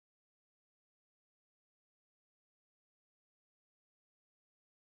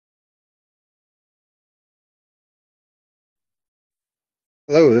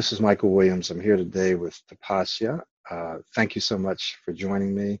Hello, this is Michael Williams. I'm here today with Tapasya. Thank you so much for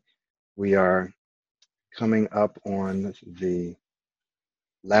joining me. We are coming up on the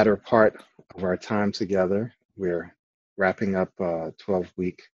latter part of our time together. We're wrapping up a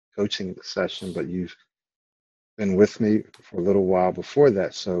 12-week coaching session, but you've been with me for a little while before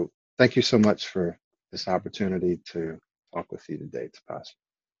that. So thank you so much for this opportunity to talk with you today, Tapasya.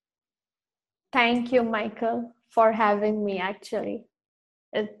 Thank you, Michael, for having me. Actually,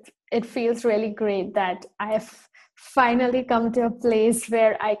 it feels really great that I have finally come to a place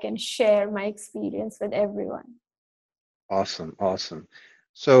where I can share my experience with everyone. Awesome, awesome.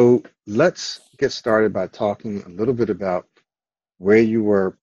 So let's get started by talking a little bit about where you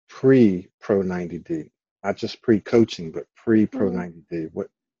were pre Pro 90D, not just pre coaching, but pre Pro Mm. 90D.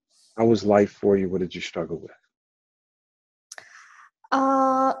 How was life for you? What did you struggle with?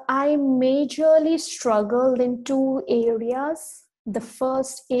 I majorly struggled in two areas. The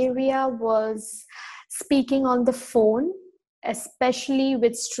first area was speaking on the phone, especially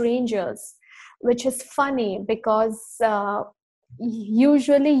with strangers, which is funny because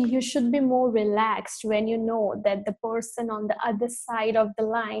usually you should be more relaxed when you know that the person on the other side of the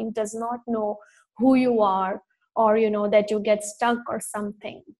line does not know who you are, or that you get stuck or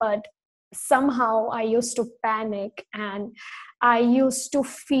something. But somehow I used to panic, and I used to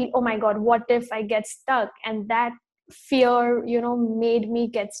feel, oh my God, what if I get stuck? And that fear, made me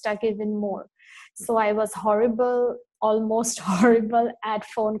get stuck even more. So I was horrible, almost horrible at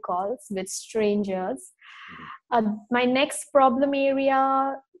phone calls with strangers. My next problem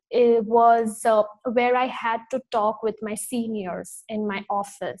area was where I had to talk with my seniors in my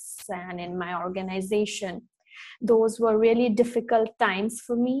office and in my organization. Those were really difficult times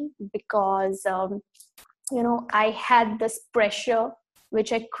for me because I had this pressure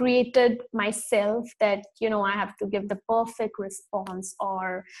which I created myself, that I have to give the perfect response,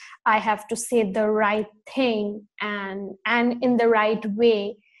 or I have to say the right thing and in the right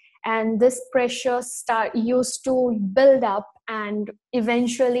way. And this pressure used to build up, and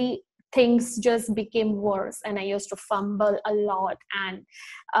eventually things just became worse, and I used to fumble a lot, and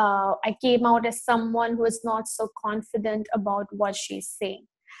I came out as someone who is not so confident about what she's saying.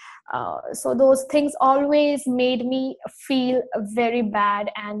 So those things always made me feel very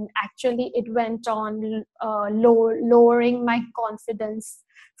bad, and actually it went on lowering my confidence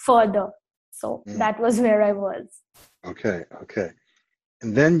further. So Mm, that was where I was. okay, okay.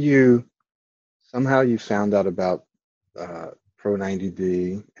 And then you found out about Pro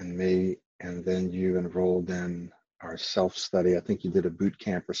 90D and me, and then you enrolled in our self-study. I think you did a boot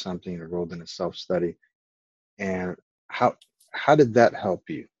camp or something, enrolled in a self-study. And how how did that help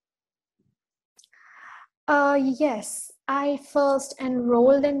you? Yes, I first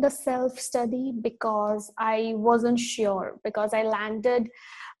enrolled in the self study because I wasn't sure. Because I landed,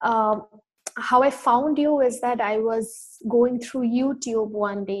 um, how I found you is that I was going through YouTube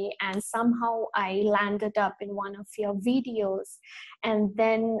one day, and somehow I landed up in one of your videos. And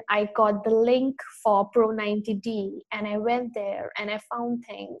then I got the link for Pro 90D, and I went there and I found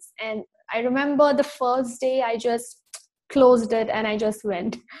things. And I remember the first day I just closed it and I just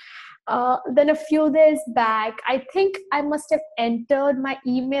went. Then a few days back, I think I must have entered my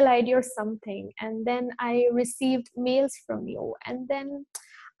email ID or something, and then I received mails from you. And then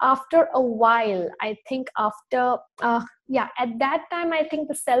after a while, I think at that time, I think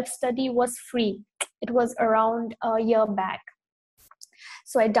the self study was free. It was around a year back.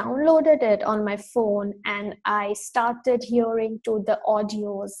 So I downloaded it on my phone and I started hearing to the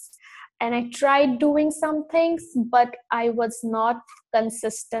audios. And I tried doing some things, but I was not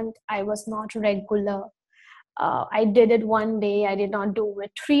consistent. I was not regular. I did it one day, I did not do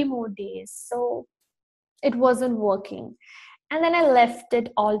it 3 more days. So it wasn't working. And then I left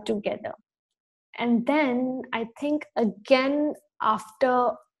it altogether. And then I think again,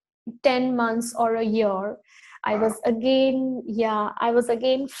 after 10 months or a year, Wow. I was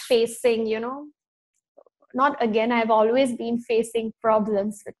again facing, not again, I've always been facing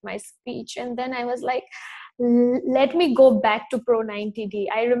problems with my speech. And then I was like, let me go back to Pro 90D.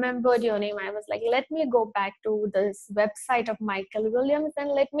 I remembered your name. I was like, let me go back to this website of Michael Williams and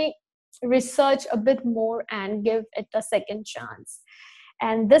let me research a bit more and give it a second chance.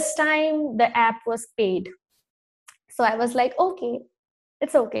 And this time the app was paid. So I was like, okay,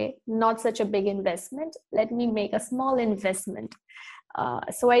 it's okay, not such a big investment. Let me make a small investment.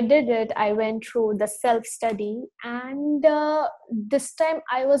 So I did it. I went through the self study, and this time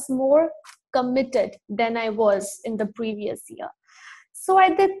I was more committed than I was in the previous year. So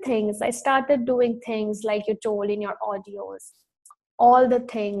I did things. I started doing things like you told in your audios. All the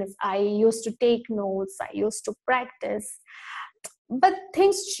things, I used to take notes, I used to practice. but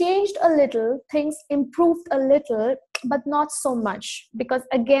things changed a little, things improved a little, but not so much, because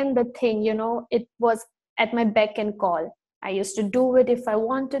again, the thing, it was at my beck and call. I used to do it if I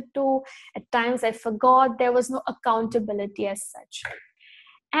wanted to. At times I forgot. There was no accountability as such.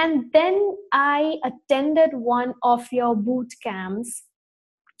 And then I attended one of your boot camps,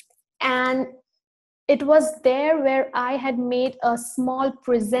 and it was there where I had made a small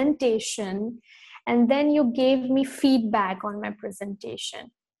presentation, and then you gave me feedback on my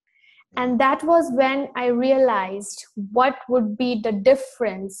presentation. And that was when I realized what would be the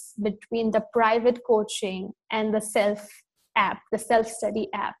difference between the private coaching and the self-study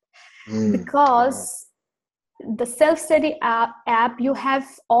app. Wow. Because the self-study app, you have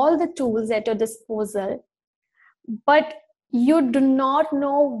all the tools at your disposal, but you do not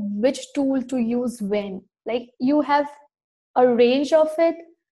know which tool to use when. Like, you have a range of it,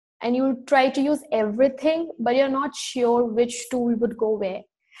 and you try to use everything, but you're not sure which tool would go where.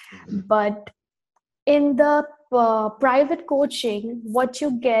 Mhm. But in the private coaching, what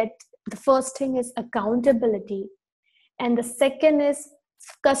you get, the first thing is accountability, and the second is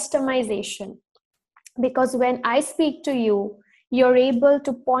customization. Because when I speak to you, you're able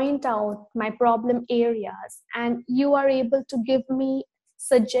to point out my problem areas, and you are able to give me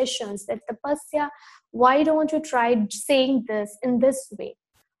suggestions that, Tapasya, why don't you try saying this in this way?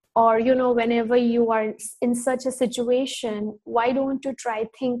 Or, whenever you are in such a situation, why don't you try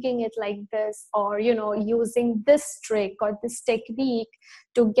thinking it like this? Or, using this trick or this technique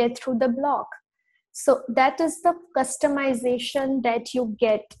to get through the block. So that is the customization that you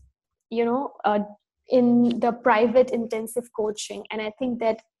get, you know uh, in the private intensive coaching. And I think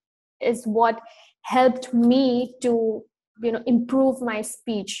that is what helped me to, improve my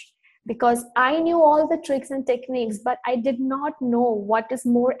speech, because I knew all the tricks and techniques, but I did not know what is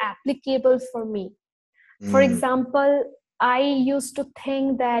more applicable for me. For Mm. example, I used to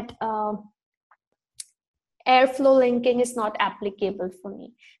think that airflow linking is not applicable for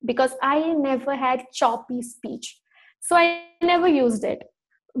me, because I never had choppy speech. So I never used it.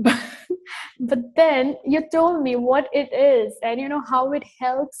 But, but then you told me what it is, and how it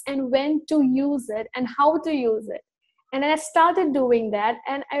helps, and when to use it, and how to use it. And I started doing that,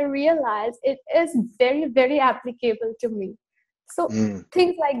 and I realized it is very, very applicable to me. So Mm.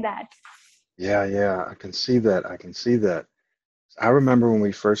 things like that. Yeah, yeah, I can see that. I can see that. I remember when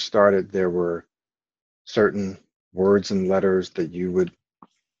we first started, there were certain words and letters that you would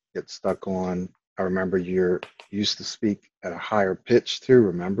get stuck on. I remember you used to speak at a higher pitch too,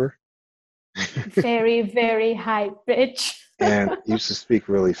 remember? Very, very high pitch. And used to speak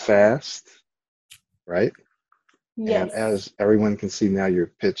really fast, right? And Yes. as everyone can see now, your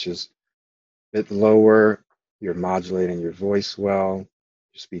pitch is a bit lower. You're modulating your voice well.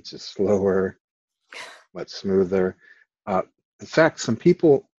 Your speech is slower, much smoother. Uh, in fact, some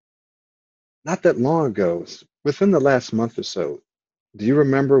people not that long ago, within the last month or so, do you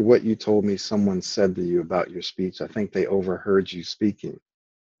remember what you told me someone said to you about your speech? I think they overheard you speaking.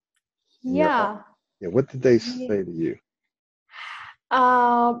 And Yeah. yeah, what did they Yeah. say to you?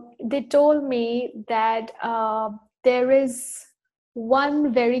 They told me that there is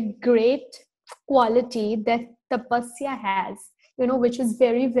one very great quality that Tapasya has, which is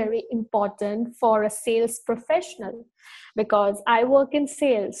very, very important for a sales professional, because I work in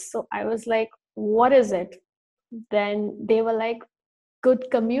sales. So I was like, what is it? Then they were like, good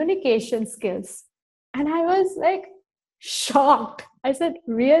communication skills. And I was like shocked. I said,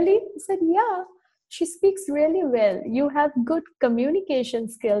 really? I said, yeah, she speaks really well. You have good communication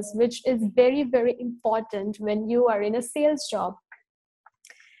skills, which is very, very important when you are in a sales job.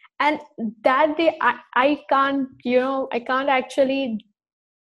 And that day, I can't, I can't actually,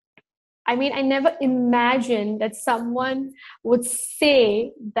 I mean, I never imagined that someone would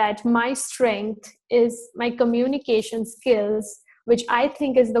say that my strength is my communication skills, which I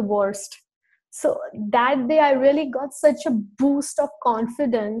think is the worst. So that day, I really got such a boost of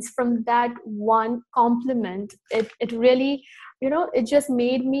confidence from that one compliment. It really, it just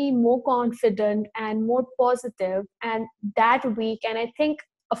made me more confident and more positive. And that week, and I think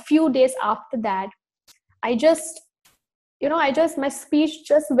a few days after that, I just my speech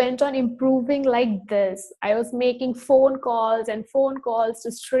just went on improving like this. I was making phone calls and phone calls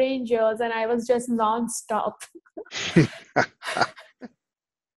to strangers, and I was just nonstop.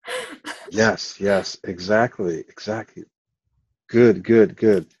 Yes, yes, exactly, exactly. Good, good,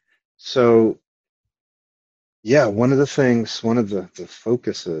 good. So, yeah, one of the things, one of the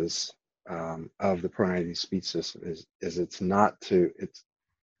focuses of the Priority Speech System is it's not to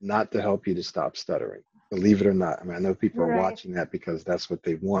help you to stop stuttering. Believe it or not. I mean, I know people are Right. watching that because that's what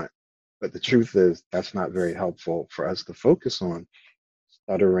they want. But the truth is, that's not very helpful for us to focus on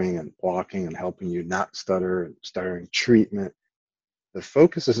stuttering and blocking and helping you not stutter and stuttering treatment. The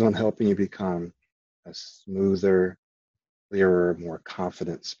focus is on helping you become a smoother, clearer, more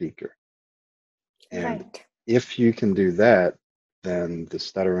confident speaker. And Right. if you can do that, then the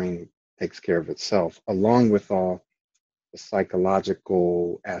stuttering takes care of itself, along with all the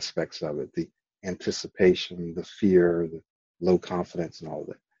psychological aspects of it, the anticipation, the fear, the low confidence, and all of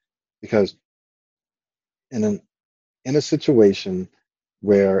that. Because in in a situation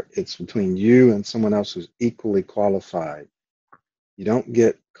where it's between you and someone else who's equally qualified, you don't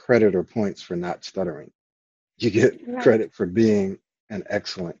get credit or points for not stuttering. You get Right. credit for being an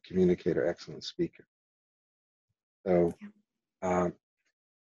excellent communicator, excellent speaker. So um,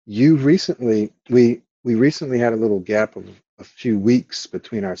 you recently, we recently had a little gap of a few weeks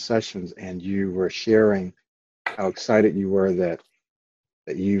between our sessions, and you were sharing how excited you were that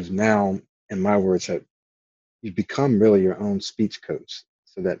you've now, in my words, have you've become really your own speech coach,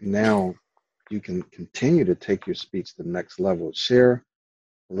 so that now you can continue to take your speech to the next level. Share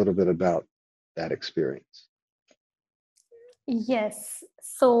a little bit about that experience. Yes.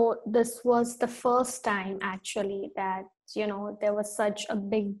 So this was the first time actually that, there was such a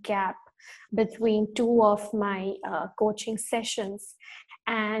big gap between two of my coaching sessions.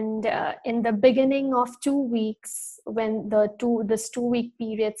 And in the beginning of 2 weeks, when this 2 week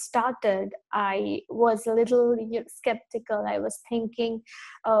period started, I was a little skeptical. I was thinking,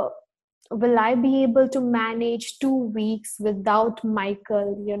 uh, will I be able to manage 2 weeks without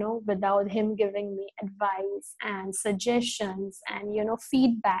Michael, without him giving me advice and suggestions and,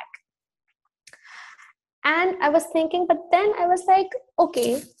 feedback? And I was thinking, but then I was like,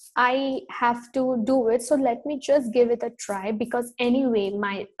 okay, I have to do it. So let me just give it a try, because anyway,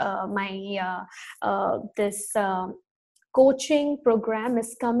 this coaching program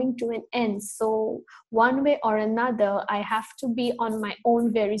is coming to an end. So one way or another, I have to be on my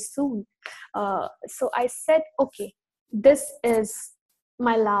own very soon. So I said, okay, this is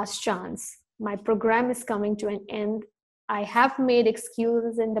my last chance. My program is coming to an end. I have made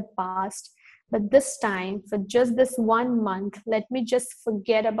excuses in the past, but this time, for just this 1 month, let me just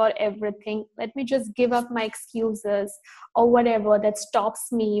forget about everything. Let me just give up my excuses or whatever that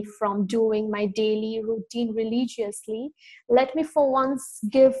stops me from doing my daily routine religiously. Let me for once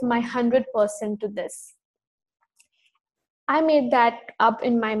give my 100% to this. I made that up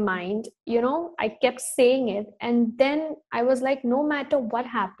in my mind, I kept saying it. And then I was like, no matter what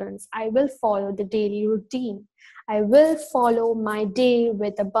happens, I will follow the daily routine. I will follow my day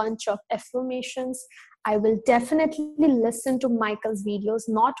with a bunch of affirmations. I will definitely listen to Michael's videos,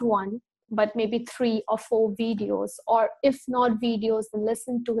 not one, but maybe 3 or 4 videos, or if not videos, then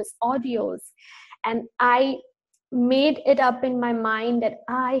listen to his audios. And I made it up in my mind that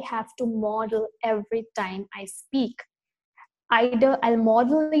I have to model every time I speak. Either I'll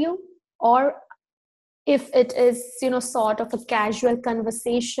model you, or if it is sort of a casual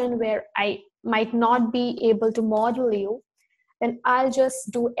conversation where I might not be able to model you, then I'll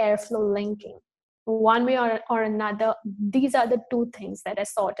just do airflow linking one way or another. These are the two things that I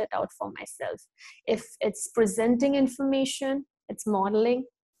sorted out for myself. If it's presenting information, it's modeling.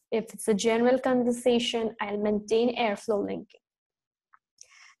 If it's a general conversation, I'll maintain airflow linking.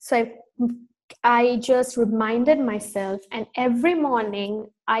 So I just reminded myself, and every morning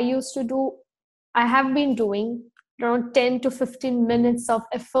I have been doing around 10 to 15 minutes of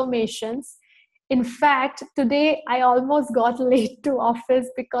affirmations. In fact, today I almost got late to office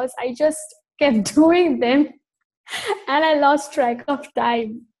because I just kept doing them and I lost track of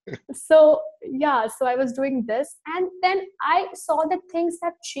time. So yeah, so I was doing this, and then I saw that things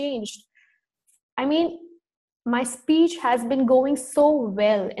have changed. I mean, my speech has been going so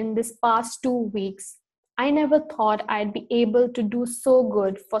well in this past 2 weeks. I never thought I'd be able to do so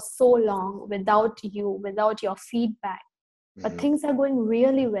good for so long without you, without your feedback. But Mhm. things are going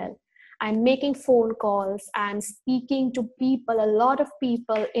really well. I'm making phone calls. I'm speaking to people, a lot of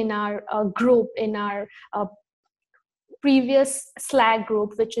people in our group, in our previous Slack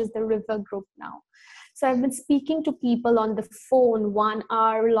group, which is the River group now. So I've been speaking to people on the phone, 1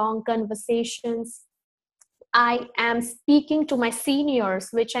 hour long conversations. I am speaking to my seniors,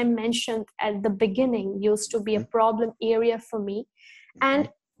 which I mentioned at the beginning used to be a Mhm. problem area for me. And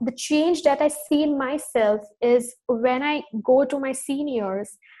Mhm. the change that I see in myself is when I go to my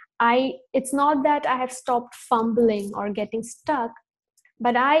seniors, it's not that I have stopped fumbling or getting stuck,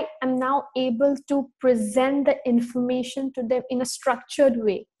 but I am now able to present the information to them in a structured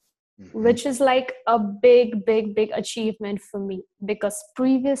way, Mhm. which is like a big, big, big achievement for me, because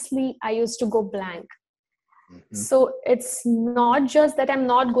previously I used to go blank. Hmm. So it's not just that I'm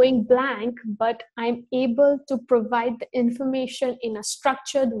not going blank, but I'm able to provide the information in a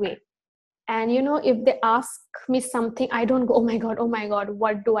structured way. And if they ask me something, I don't go, oh my god,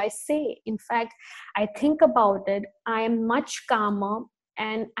 what do I say? In fact, I think about it. I am much calmer,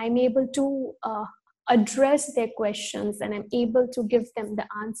 and I'm able to address their questions, and I'm able to give them the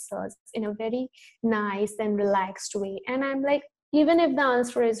answers in a very nice and relaxed way. And I'm like, even if the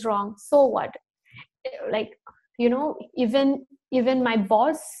answer is wrong, so what? Like, even my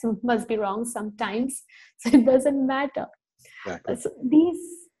boss must be wrong sometimes, so it doesn't matter. Exactly. So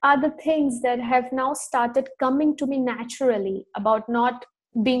these are the things that have now started coming to me naturally, about not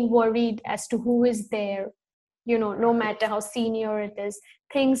being worried as to who is there, no matter how senior it is.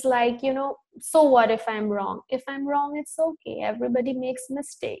 Things like, so what if I'm wrong? If I'm wrong, it's okay. Everybody makes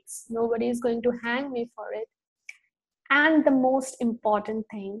mistakes. Nobody is going to hang me for it. And the most important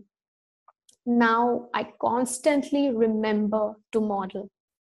thing, now I constantly remember to model.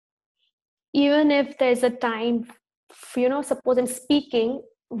 Even if there's a time, suppose I'm speaking,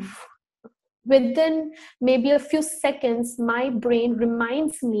 within maybe a few seconds, my brain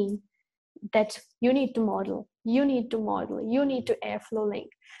reminds me that you need to model, you need to model, you need to airflow link.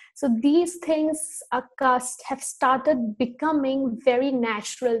 So these things have started becoming very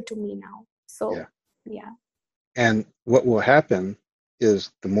natural to me now. Yeah. So yeah. And what will happen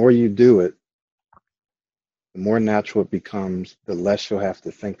is the more you do it, the more natural it becomes, the less you'll have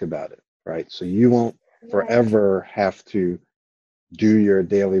to think about it, right? So you won't Right. forever have to do your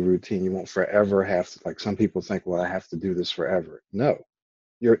daily routine. You won't forever have to, like some people think, well, I have to do this forever. No,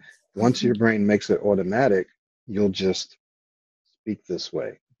 you're once your brain makes it automatic, you'll just speak this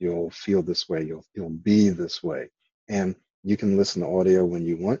way. You'll feel this way. You'll be this way. And you can listen to audio when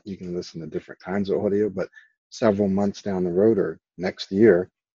you want. You can listen to different kinds of audio, but several months down the road or next year,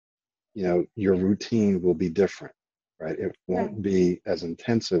 your routine will be different, right? It won't Right. be as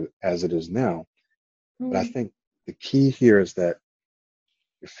intensive as it is now. But I Mm. think the key here is that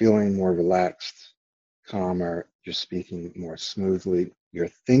you're feeling more relaxed, calmer, you're speaking more smoothly,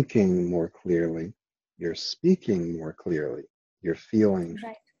 you're thinking more clearly, you're speaking more clearly, you're feeling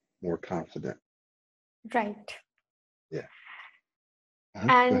Right. more confident. Right. Yeah. Go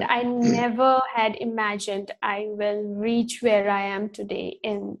And I ahead. never had imagined I will reach where I am today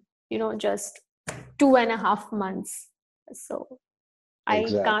in, just 2.5 months. So I can't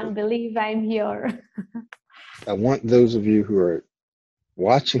Exactly. believe I'm here. I want those of you who are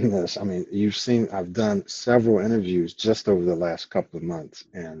watching this, I mean, you've seen, I've done several interviews just over the last couple of months,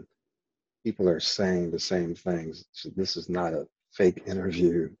 and people are saying the same things. So this is not a fake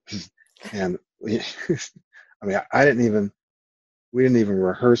interview. And I mean, we didn't even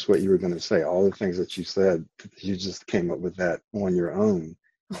rehearse what you were going to say. All the things that you said, you just came up with that on your own.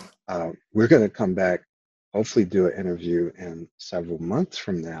 We're going to come back, hopefully do an interview in several months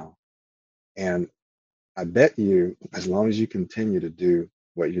from now. And I bet you, as long as you continue to do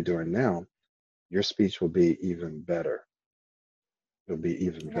what you're doing now, your speech will be even better. It'll be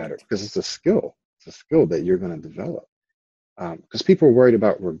even better Right. because it's a skill. It's a skill that you're going to develop. Because people are worried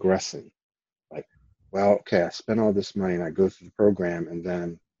about regressing. Like, well, okay, I spent all this money and I go through the program, and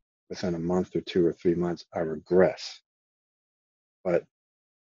then within a month or 2 or 3 months, I regress. But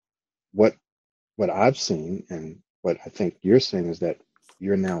what what I've seen and what I think you're saying is that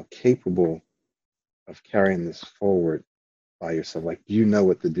you're now capable of carrying this forward by yourself. Like you know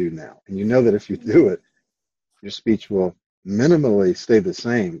what to do now, and you know that if you do Right. it, your speech will minimally stay the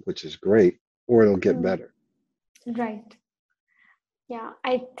same, which is great, or it'll get Mm. better. Right. Yeah.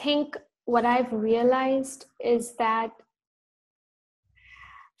 I think what I've realized is that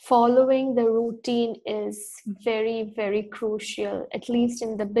following the routine is very, very crucial, at least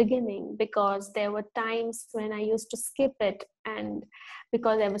in the beginning, because there were times when I used to skip it, and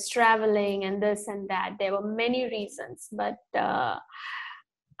because I was traveling and this and that. There were many reasons, but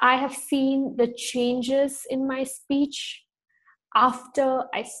I have seen the changes in my speech after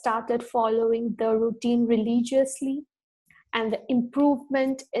I started following the routine religiously, and the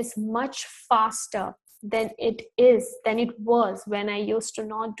improvement is much faster than it was when I used to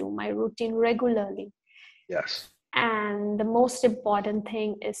not do my routine regularly. Yes. And the most important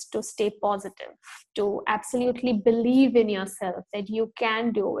thing is to stay positive, to absolutely believe in yourself that you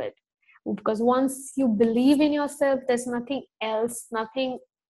can do it. Because once you believe in yourself, there's nothing else,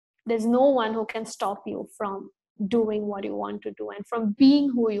 there's no one who can stop you from doing what you want to do and from being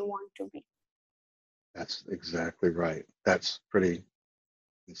who you want to be. That's exactly right. That's pretty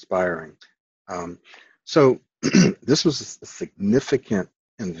inspiring. Um, so this was a significant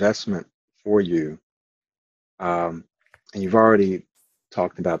investment for you. And you've already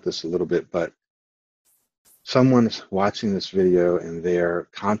talked about this a little bit, but someone's watching this video and they're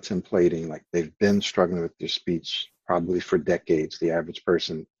contemplating, like they've been struggling with their speech probably for decades. The average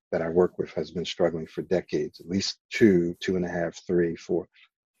person that I work with has been struggling for decades, at least 2.5, 3, 4.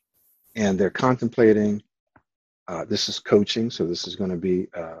 And they're contemplating, this is coaching, so this is going to be,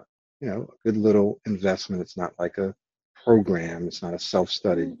 a good little investment. It's not like a program. It's not a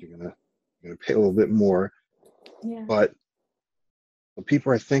self-study. You're gonna pay a little bit more, Yeah. but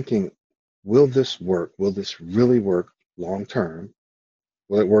people are thinking, will this work? Will this really work long term?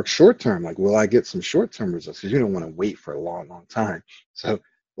 Will it work short term? Like, will I get some short term results? Because you don't want to wait for a long, long time. So,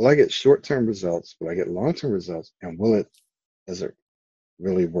 will I get short term results? Will I get long term results? And does it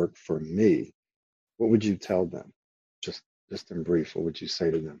really work for me? What would you tell them? Just in brief, what would you say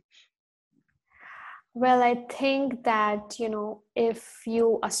to them? Well, I think that, if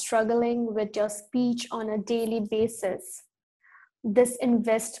you are struggling with your speech on a daily basis, this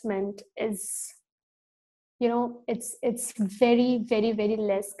investment is, it's very, very, very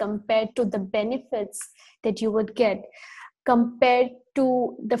less compared to the benefits that you would get, compared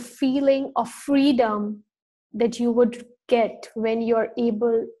to the feeling of freedom that you would get when you're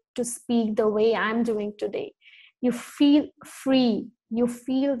able to speak the way I'm doing today. You feel free. You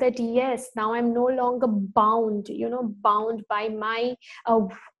feel that, yes, now I'm no longer bound by my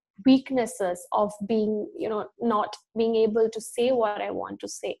weaknesses of being, not being able to say what I want to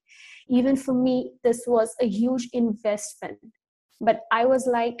say. Even for me, this was a huge investment. But I was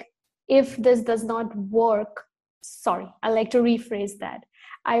like, if this does not work, sorry, I like to rephrase that.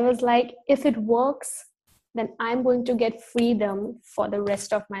 I was like, if it works, then I'm going to get freedom for the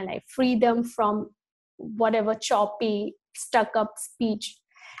rest of my life, freedom from whatever choppy, stuck up speech.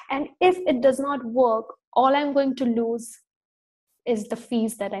 And if it does not work, all I'm going to lose is the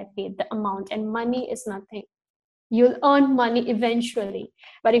fees that I paid, the amount, and money is nothing. You'll earn money eventually.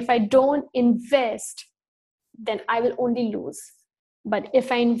 But if I don't invest, then I will only lose. But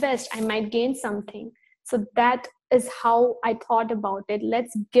if I invest, I might gain something. So that is how I thought about it.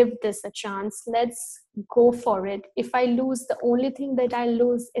 Let's give this a chance. Let's go for it. If I lose, the only thing that I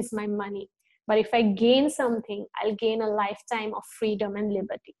lose is my money. But if I gain something, I'll gain a lifetime of freedom and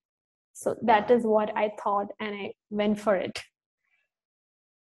liberty. So that is what I thought, and I went for it.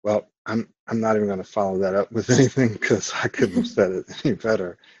 Well, I'm not even going to follow that up with anything because I couldn't have said it any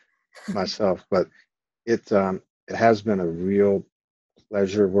better myself. But it has been a real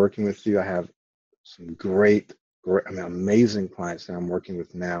pleasure working with you. I have some amazing clients that I'm working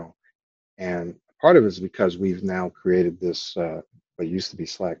with now, and part of it is because we've now created this what used to be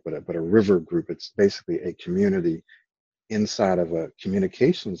Slack, but a River group. It's basically a community inside of a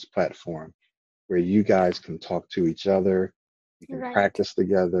communications platform where you guys can talk to each other, you can Right. practice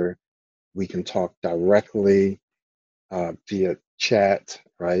together, we can talk directly via chat,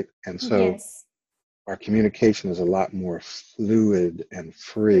 right? And so Yes. our communication is a lot more fluid and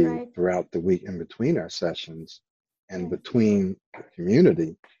free Right. throughout the week in between our sessions and Yes. between the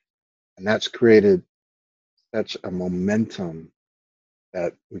community. And that's created such a momentum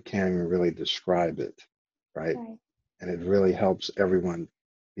that we can't even really describe it, right? Right. And it really helps everyone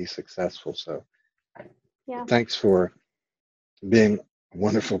be successful. So Yeah. thanks for being a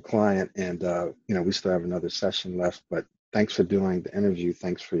wonderful client. And, we still have another session left, but thanks for doing the interview.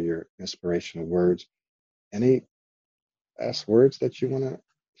 Thanks for your inspirational words. Any last words that you want to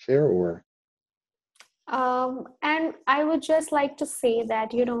share or? And I would just like to say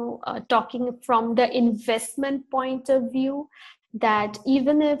that, talking from the investment point of view, that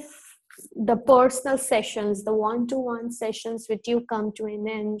even if the personal sessions, the one-to-one sessions with you come to an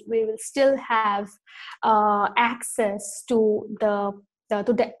end, we will still have access to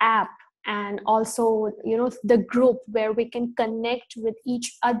the app, and also, the group where we can connect with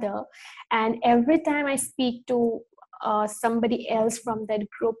each other. And every time I speak to somebody else from that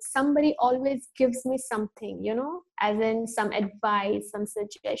group, somebody always gives me something, as in some advice, some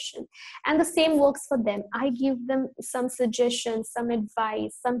suggestion. And the same works for them. I give them some suggestions, some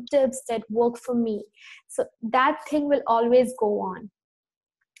advice, some tips that work for me. So that thing will always go on.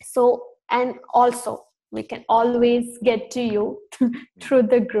 So, and also, we can always get to you through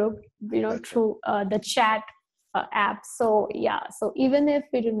the group, through the chat app. So yeah, so even if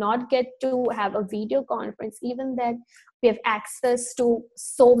we do not get to have a video conference, even that, we have access to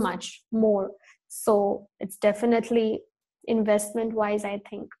so much more. So it's definitely, investment wise, I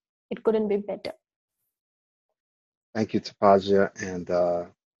think it couldn't be better. Thank you, Tapazia. And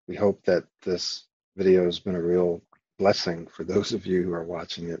we hope that this video has been a real blessing for those of you who are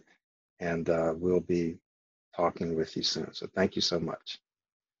watching it. And we'll be talking with you soon. So thank you so much.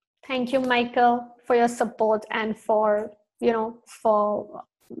 Thank you, Michael, for your support and for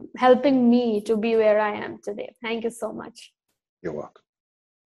helping me to be where I am today. Thank you so much. You're welcome.